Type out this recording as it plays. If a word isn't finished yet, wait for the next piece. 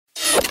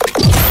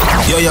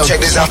Yo, check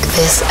this out.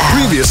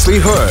 Previously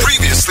heard.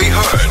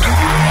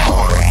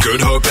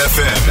 Good Hope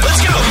FM.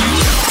 Let's go.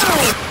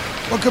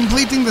 We're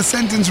completing the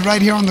sentence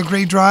right here on the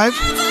Great Drive.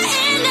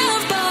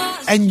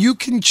 And you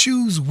can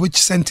choose which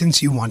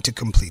sentence you want to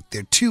complete.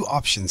 There are two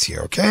options here,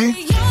 okay?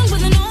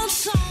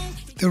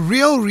 The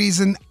real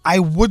reason I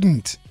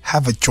wouldn't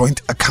have a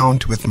joint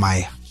account with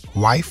my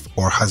wife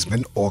or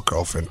husband or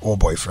girlfriend or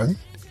boyfriend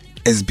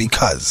is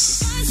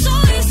because.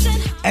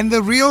 And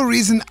the real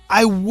reason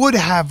I would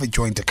have a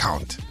joint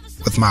account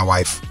with my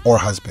wife or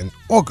husband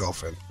or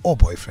girlfriend or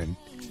boyfriend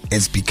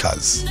is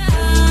because.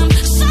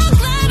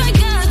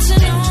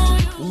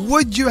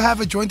 Would you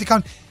have a joint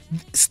account?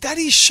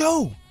 Studies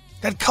show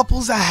that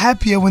couples are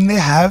happier when they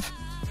have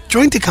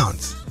joint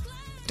accounts.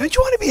 Don't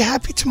you want to be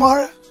happy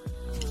tomorrow?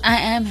 I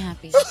am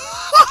happy.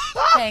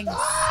 Thanks.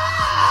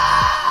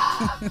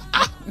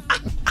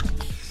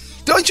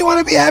 Don't you want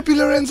to be happy,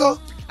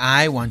 Lorenzo?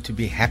 I want to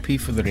be happy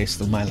for the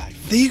rest of my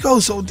life. There you go.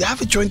 So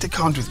have a joint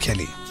account with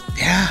Kelly.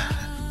 Yeah.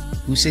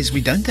 Who says we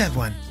don't have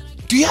one?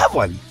 Do you have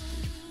one?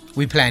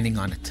 We're planning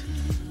on it.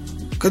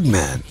 Good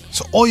man.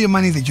 So all your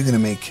money that you're going to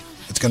make,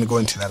 it's going to go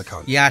into that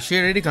account. Yeah, she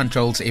already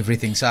controls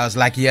everything. So I was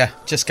like, yeah,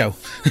 just go.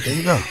 There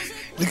you go.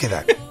 Look at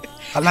that.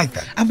 I like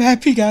that. I'm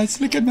happy, guys.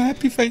 Look at my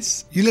happy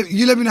face. You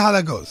let me know how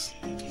that goes.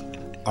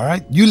 All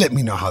right? You let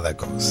me know how that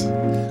goes.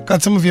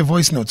 Got some of your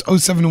voice notes.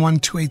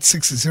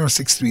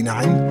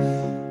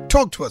 071-286-0639.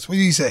 Talk to us. What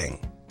are you saying?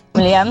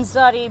 I'm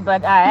sorry,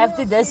 but I have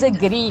to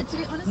disagree.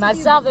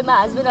 Myself and my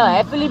husband are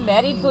happily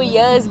married for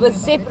years with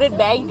separate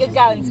bank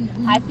accounts.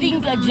 I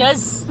think it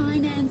just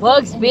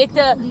works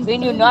better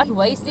when you're not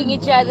wasting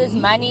each other's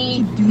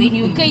money, when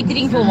you're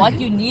catering for what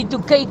you need to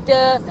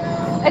cater.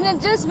 And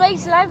it just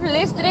makes life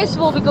less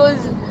stressful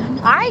because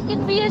I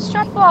can be a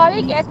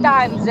shopaholic at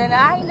times. And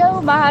I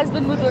know my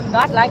husband would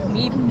not like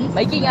me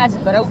making us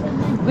broke,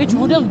 which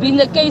would have been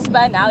the case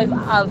by now if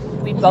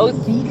we both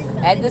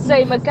had the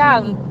same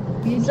account.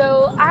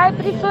 So I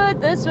prefer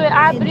this way.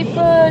 I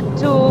prefer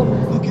to,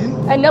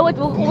 I know it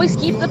will always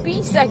keep the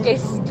peace, I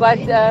guess, but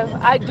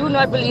I do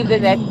not believe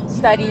that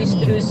study is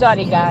true.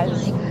 Sorry,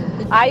 guys.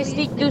 I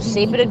stick to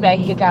separate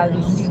bank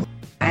accounts.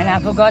 And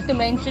I forgot to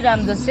mention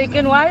I'm the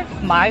second wife.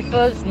 My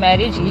first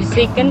marriage, his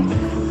second.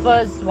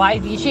 First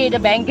wife he shared a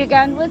bank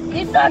account with,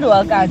 did not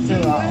work out so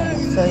well.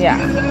 So yeah.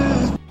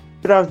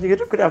 Good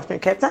afternoon,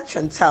 Captain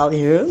Chantal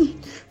here.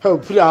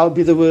 Hopefully I'll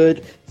be the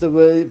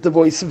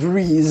voice of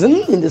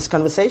reason in this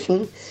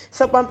conversation.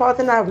 So my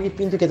partner and I, we've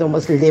been together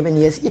almost 11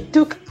 years. It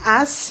took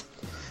us,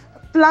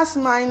 plus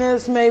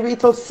minus maybe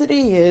till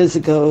 3 years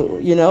ago,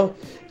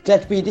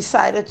 that we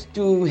decided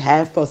to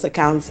have both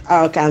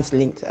our accounts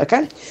linked,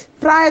 okay?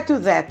 Prior to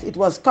that, it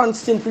was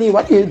constantly,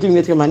 what are you doing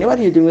with your money? What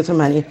are you doing with your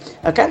money?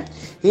 Okay?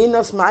 He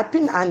knows my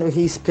PIN, I know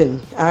his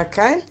PIN,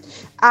 okay?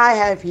 I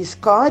have his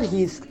card,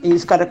 he's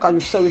got a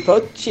card, so we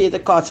both share the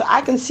card. So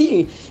I can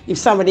see if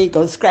somebody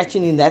goes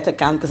scratching in that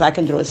account because I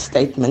can draw a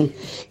statement.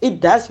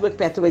 It does work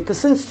better way because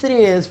since 3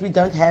 years we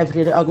don't have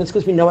really arguments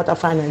because we know what our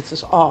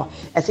finances are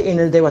at the end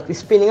of the day, what we're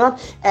spending on.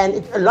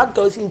 And a lot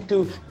goes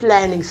into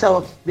planning.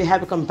 So we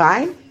have a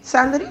combined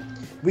salary,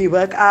 we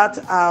work out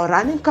our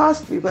running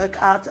cost, we work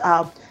out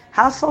our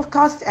household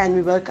cost, and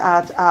we work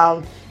out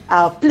our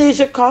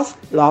pleasure cost,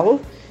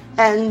 lol.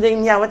 And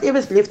then,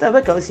 whatever's left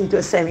over goes into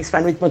a savings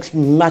fund, which works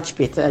much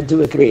better. I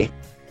do agree.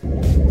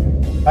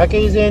 Hi,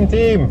 KZ and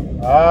team.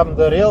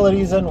 The real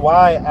reason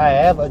why I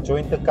have a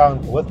joint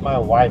account with my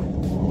wife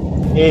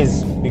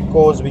is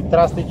because we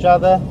trust each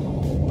other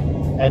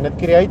and it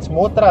creates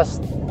more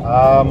trust.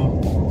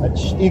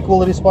 It's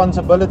equal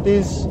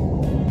responsibilities.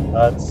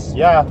 It's,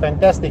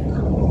 fantastic.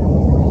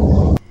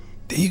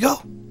 There you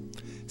go.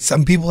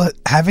 Some people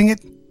having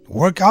it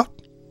work out.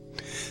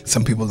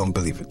 Some people don't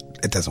believe it.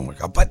 It doesn't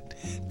work out. But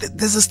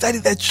there's a study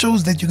that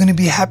shows that you're going to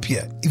be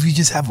happier if you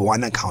just have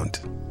one account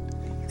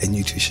and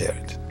you two share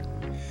it.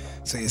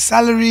 So your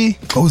salary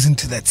goes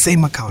into that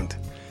same account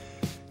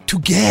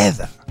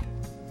together.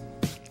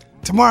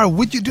 Tomorrow,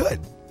 would you do it?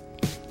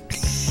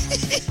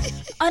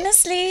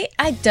 Honestly,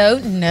 I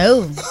don't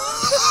know.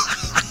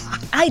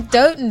 I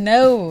don't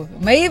know.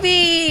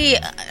 Maybe,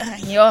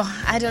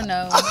 I don't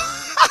know.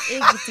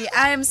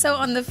 I am so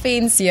on the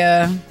fence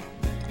here.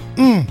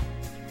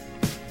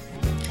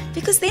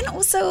 Because then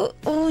also,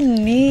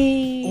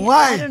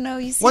 why? I don't know.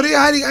 You see, what are you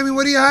hiding?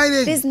 What are you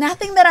hiding? There's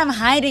nothing that I'm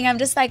hiding. I'm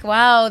just like,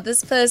 wow,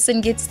 this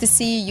person gets to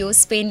see your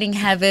spending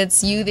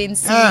habits. You then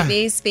see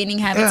their spending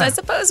habits. I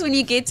suppose when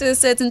you get to a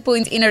certain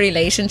point in a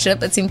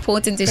relationship, it's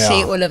important to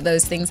share all of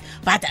those things.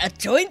 But a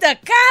joint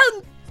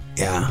account?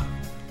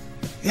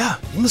 Yeah,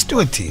 you must do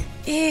it, T.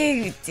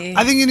 I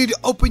think you need to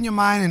open your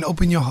mind and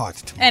open your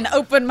heart. And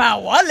open my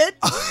wallet.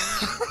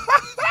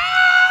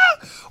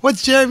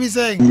 What's Jeremy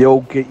saying? Yo,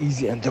 okay,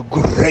 easy and a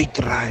great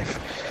drive.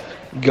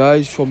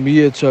 Guys, for me,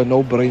 it's a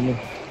no-brainer.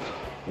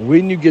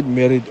 When you get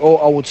married,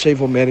 I would say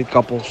for married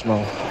couples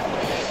now.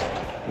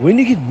 When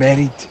you get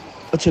married,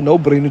 it's a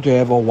no-brainer to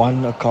have a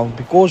one account.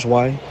 Because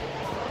why?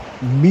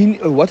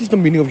 What is the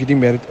meaning of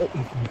getting married?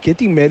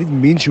 Getting married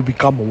means you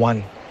become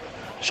one.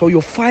 So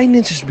your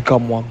finances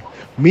become one.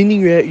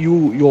 meaning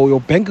your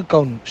bank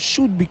account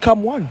should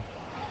become one.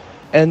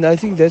 And I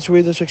think that's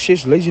where the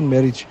success lies in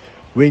marriage,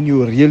 when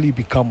you really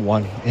become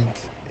one.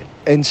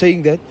 And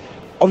saying that,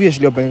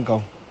 obviously your bank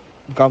account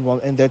becomes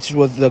one, and that's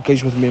what the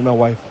case with me and my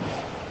wife.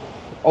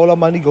 All our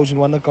money goes in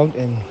one account,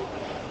 and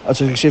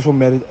it's a successful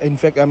marriage. In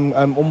fact, I'm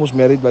almost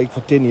married like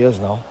for 10 years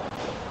now.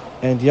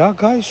 And yeah,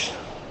 guys,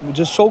 we're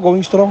just so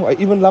going strong. I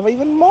even love her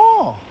even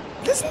more.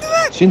 Listen to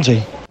that.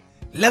 Shinji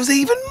loves her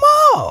even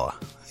more.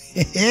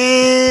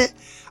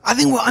 I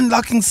think we're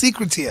unlocking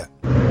secrets here.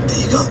 There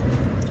you go.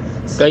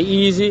 Stay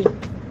easy.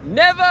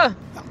 Never.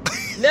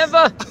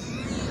 Never.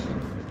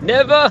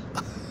 Never.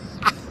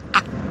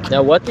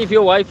 Now, what if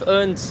your wife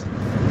earns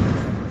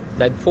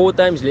like 4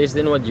 times less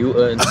than what you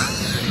earn?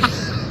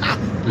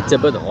 It's a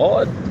bit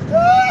hard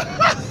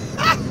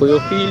for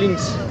your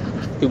feelings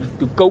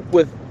to cope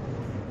with,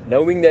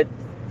 knowing that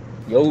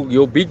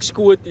your big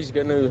squirt is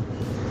gonna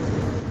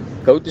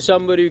go to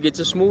somebody who gets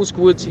a small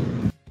squirty.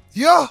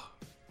 Yo,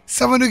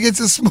 someone who gets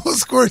a small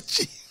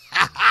squirty.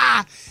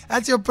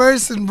 That's your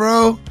person,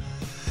 bro.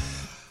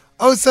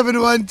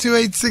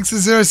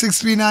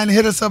 071-286-0639.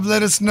 Hit us up,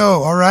 let us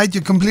know. All right,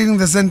 you're completing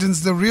the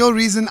sentence. The real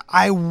reason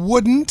I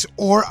wouldn't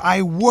or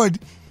I would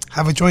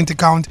have a joint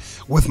account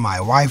with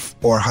my wife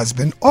or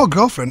husband or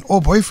girlfriend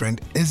or boyfriend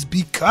is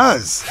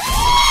because.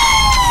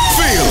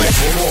 Feel it.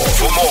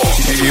 For more,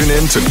 tune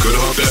in to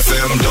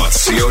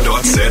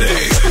goodhopefm.co.za.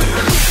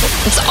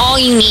 It's all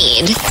you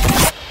need.